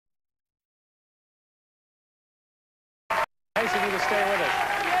Nice of you to stay with us.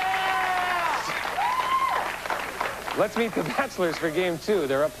 Let's meet the bachelors for game 2.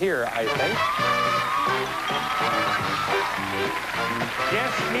 They're up here, I think.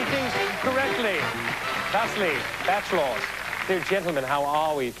 Yes, meetings correctly. Bachelors. Dear gentlemen, how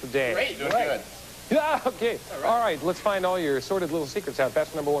are we today? Great, doing good. Yeah, okay. All right, let's find all your sordid little secrets out.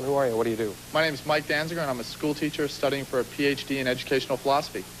 Bachelor number 1, who are you? What do you do? My name is Mike Danziger, and I'm a school teacher studying for a PhD in educational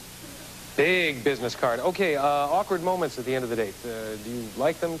philosophy. Big business card. Okay, awkward moments at the end of the date. Do you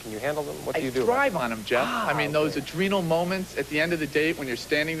like them? Can you handle them? What do you do? I thrive on them, Jeff. I mean, those adrenal moments at the end of the date when you're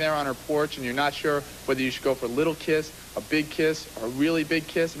standing there on her porch and you're not sure whether you should go for a little kiss, a big kiss, or a really big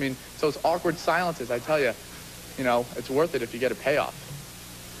kiss. I mean, it's those awkward silences, I tell you, it's worth it if you get a payoff.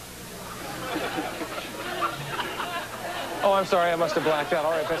 Oh, I'm sorry, I must have blacked out.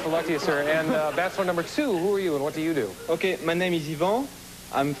 All right, best of luck to you, sir. And bachelor number 2, who are you and what do you do? Okay, my name is Ivan.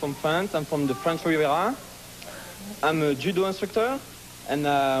 I'm from France. I'm from the French Riviera. I'm a judo instructor, and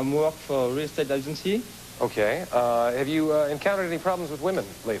I work for a real estate agency. Okay. Have you encountered any problems with women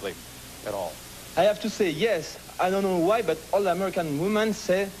lately at all? I have to say yes. I don't know why, but all the American women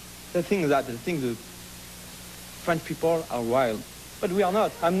say the thing that they think the French people are wild. But we are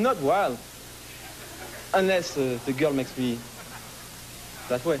not. I'm not wild. Unless the girl makes me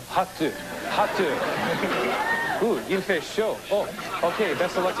that way. Hot. Ooh, il fait chaud. Oh, okay,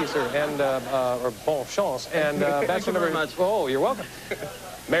 best of luck to you, sir. And, or bon chance. And, bachelor number... much. Oh, you're welcome.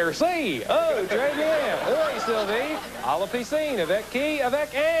 Merci. Oh, très bien. Oui, Sylvie. À la piscine. Avec qui?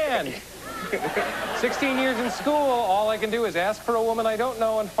 Avec Anne. 16 years in school, all I can do is ask for a woman I don't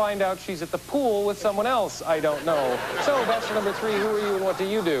know and find out she's at the pool with someone else I don't know. So, bachelor number 3, who are you and what do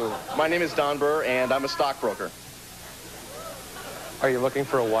you do? My name is Don Burr, and I'm a stockbroker. Are you looking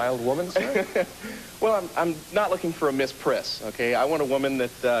for a wild woman, sir? Well, I'm not looking for a Miss Priss, okay? I want a woman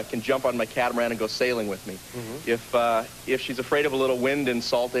that can jump on my catamaran and go sailing with me. If she's afraid of a little wind and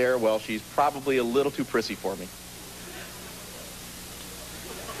salt air, well, she's probably a little too prissy for me.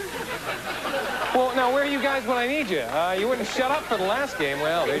 Well, now, where are you guys when I need you? You wouldn't shut up for the last game.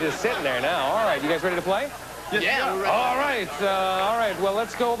 Well, they're just sitting there now. All right, you guys ready to play? Yes, yeah, we're ready. All right. Well,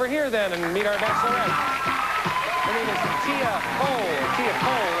 let's go over here then and meet our bachelorette. Her name is Tia Cole. Tia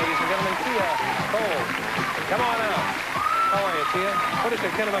Cole, ladies and gentlemen. Tia Cole. Come on out. How are you, Tia? What is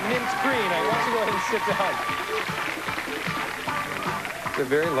it, kind of a mint green? Why don't you go ahead and sit down? It's a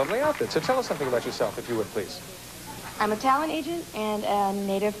very lovely outfit. So tell us something about yourself, if you would, please. I'm a talent agent and a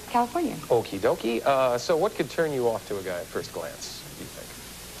native Californian. Okie dokie. So what could turn you off to a guy at first glance, do you think?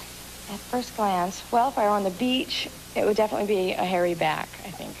 At first glance, well, if I were on the beach, it would definitely be a hairy back,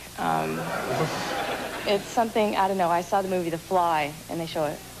 I think. It's something, I don't know, I saw the movie The Fly, and they show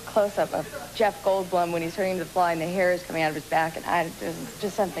a close-up of Jeff Goldblum when he's turning to the fly and the hair is coming out of his back, and there's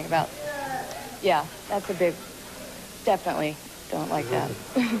just something about, yeah, that's a big, definitely don't like that.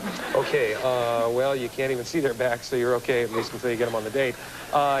 Okay, well, you can't even see their back, so you're okay, at least until you get them on the date.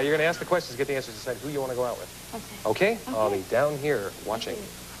 You're going to ask the questions, get the answers, decide who you want to go out with. Okay? I'll be down here watching.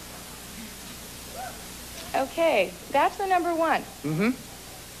 Okay, bachelor number 1.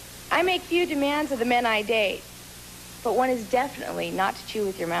 I make few demands of the men I date, but one is definitely not to chew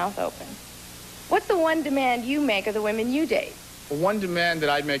with your mouth open. What's the one demand you make of the women you date? Well, one demand that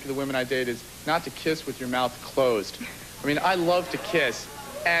I'd make of the women I date is not to kiss with your mouth closed. I mean, I love to kiss,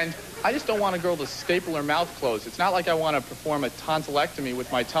 and I just don't want a girl to staple her mouth closed. It's not like I want to perform a tonsillectomy with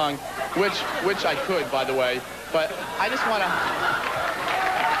my tongue, which I could, by the way, but I just want to...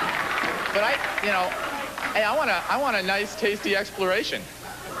 But hey, I want a nice, tasty exploration.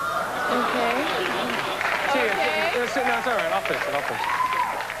 Okay. Tia, no, it's all right. I'll fix it.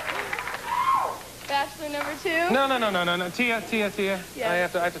 Bachelor number 2? No. Tia.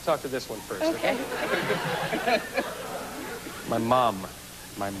 Yes. I have to talk to this one first. Okay. My mom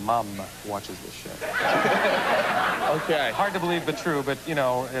watches this show. Okay. Hard to believe, but true. But,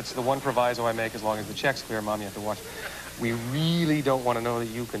 it's the one proviso I make as long as the check's clear. Mom, you have to watch. We really don't want to know that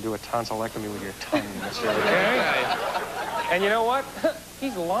you can do a tonsillectomy with your tongue, mister, okay? And you know what?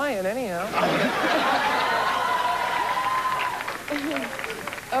 He's lying anyhow. Okay.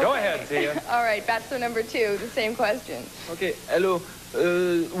 Go ahead, Tia. All right, bachelor number 2, the same question. Okay, hello.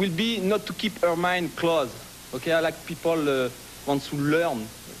 Will be not to keep her mind closed. Okay, I like people want to learn,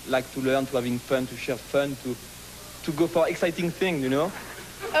 to having fun, to share fun, to go for exciting things,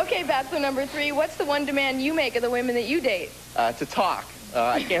 Okay, bachelor number 3, what's the one demand you make of the women that you date? To talk.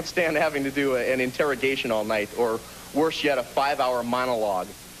 I can't stand having to do an interrogation all night, or worse yet, a 5-hour monologue.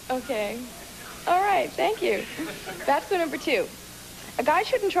 Okay. All right, thank you. Bachelor number 2. A guy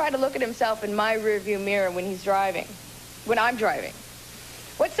shouldn't try to look at himself in my rearview mirror when I'm driving.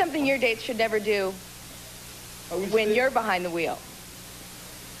 What's something your dates should never do? when you're behind the wheel?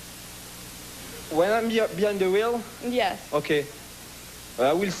 When I'm behind the wheel? Yes. Okay.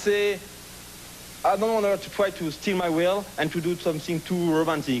 I will say, I don't want her to try to steal my wheel and to do something too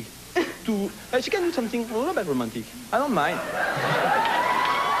romantic. She can do something a little bit romantic. I don't mind.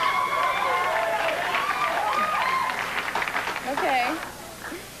 Okay.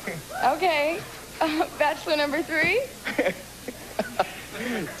 Okay. Bachelor number 3?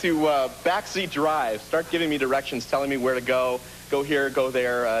 To backseat drive. Start giving me directions, telling me where to go. Go here, go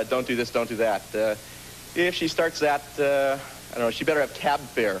there. Don't do this, don't do that. If she starts that, I don't know, she better have cab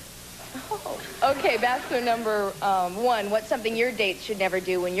fare. Oh. Okay, bachelor number 1. What's something your dates should never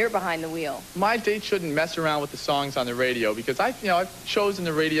do when you're behind the wheel? My date shouldn't mess around with the songs on the radio because I've chosen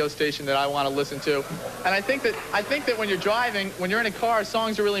the radio station that I want to listen to, and I think that when you're driving, when you're in a car,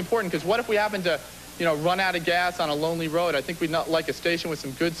 songs are really important. Because what if we happen to, run out of gas on a lonely road? I think we'd not like a station with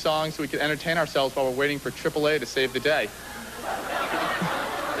some good songs so we could entertain ourselves while we're waiting for AAA to save the day.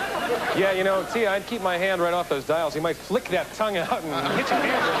 Yeah, Tia, I'd keep my hand right off those dials. You might flick that tongue out and hit your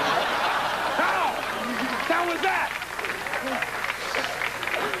hand with it. How? How was that?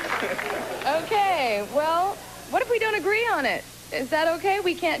 Okay, well, what if we don't agree on it? Is that okay?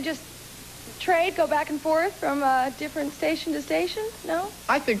 We can't just trade, go back and forth from different station to station? No?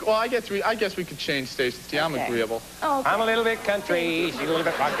 I guess we could change stations. Yeah, I'm Okay. agreeable. Oh, okay. I'm a little bit country, she's a little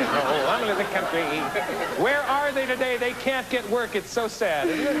bit rock and roll. I'm a little bit country. Where are they today? They can't get work. It's so sad,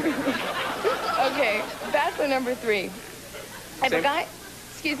 isn't it? Okay, bachelor number 3. If a guy,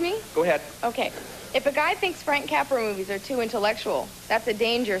 excuse me? Go ahead. Okay. If a guy thinks Frank Capra movies are too intellectual, that's a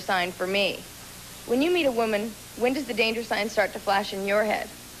danger sign for me. When you meet a woman, when does the danger sign start to flash in your head?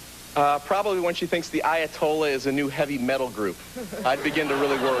 Probably when she thinks the Ayatollah is a new heavy metal group. I'd begin to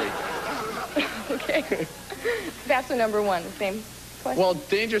really worry. Okay. Bachelor number 1, the same question. Well,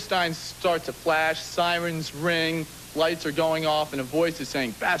 danger signs start to flash, sirens ring, lights are going off, and a voice is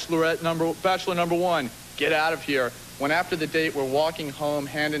saying, bachelor number 1, get out of here. When after the date, we're walking home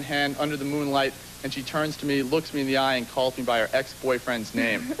hand in hand under the moonlight, and she turns to me, looks me in the eye, and calls me by her ex-boyfriend's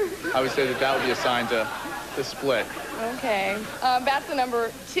name. I would say that would be a sign to split. Okay. Bachelor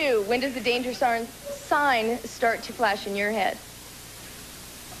number 2, when does the danger sign start to flash in your head?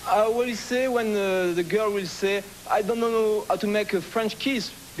 I will say when the girl will say, I don't know how to make a French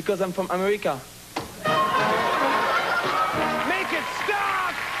kiss because I'm from America. Make it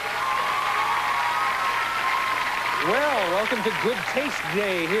stop! Well, welcome to Good Taste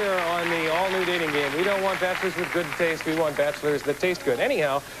Day here on the all-new dating game. We don't want bachelors with good taste. We want bachelors that taste good.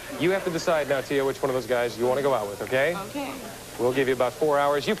 Anyhow, you have to decide now, Tia, which one of those guys you want to go out with, okay? Okay. We'll give you about 4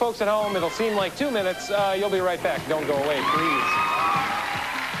 hours. You folks at home, it'll seem like 2 minutes. You'll be right back. Don't go away, please.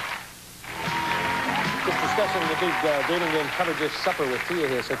 Just discussing the big dating game cover dish supper with Tia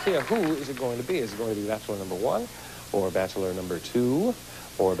here. So, Tia, who is it going to be? Is it going to be bachelor number 1, or bachelor number 2,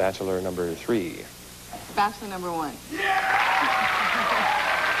 or bachelor number 3? Bachelor number 1.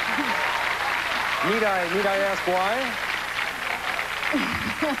 Need I ask why?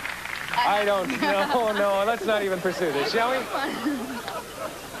 I don't know. No, let's not even pursue this, shall we?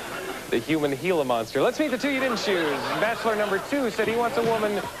 The human Gila monster. Let's meet the 2 you didn't choose. Bachelor number 2 said he wants a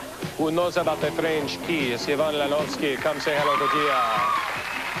woman who knows about the French kiss. Yvonne Lanovsky, come say hello to Tia.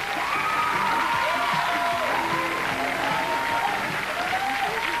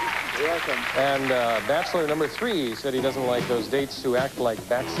 Welcome. And bachelor number 3 said he doesn't like those dates who act like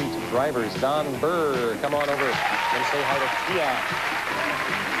backseat drivers. Don Burr, come on over and say hi to Tia.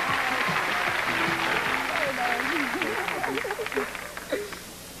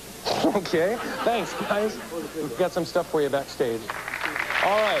 Okay, thanks, guys. We've got some stuff for you backstage.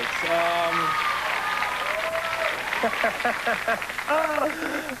 All right.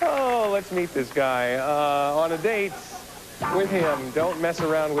 Oh, let's meet this guy. On a date with him, don't mess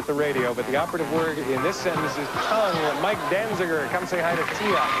around with the radio, but the operative word in this sentence is tongue. Mike Danziger, come say hi to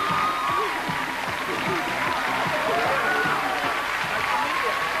Tia.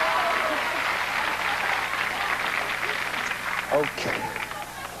 Okay.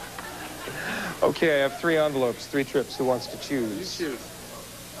 Okay, I have 3 envelopes, 3 trips. Who wants to choose? You choose.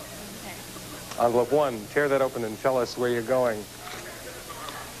 Envelope 1, tear that open and tell us where you're going.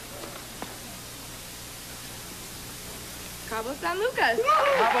 Cabo San Lucas.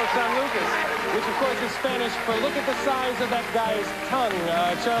 Cabo San Lucas, which of course is Spanish for look at the size of that guy's tongue.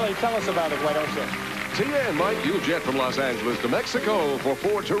 Charlie, tell us about it, why don't you? Tia and Mike, you jet from Los Angeles to Mexico for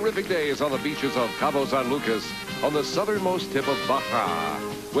 4 terrific days on the beaches of Cabo San Lucas on the southernmost tip of Baja,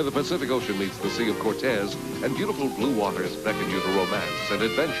 where the Pacific Ocean meets the Sea of Cortez and beautiful blue waters beckon you to romance and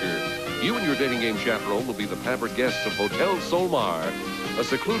adventure. You and your dating game chaperone will be the pampered guests of Hotel Solmar, a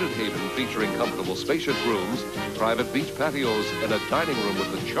secluded haven featuring comfortable, spacious rooms, private beach patios, and a dining room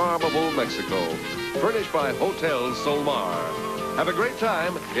with the charm of Old Mexico. Furnished by Hotel Solmar. Have a great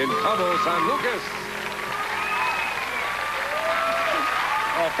time in Cabo San Lucas.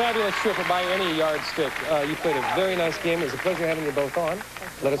 A fabulous trip by any yardstick. You played a very nice game. It was a pleasure having you both on.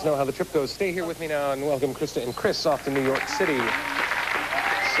 Let us know how the trip goes. Stay here with me now and welcome Krista and Chris off to New York City.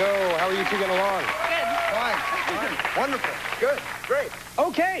 So, how are you two getting along? Good. Fine. Wonderful. Good. Great.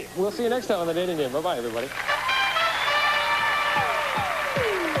 Okay. We'll see you next time on the Dating Game. Bye-bye, everybody.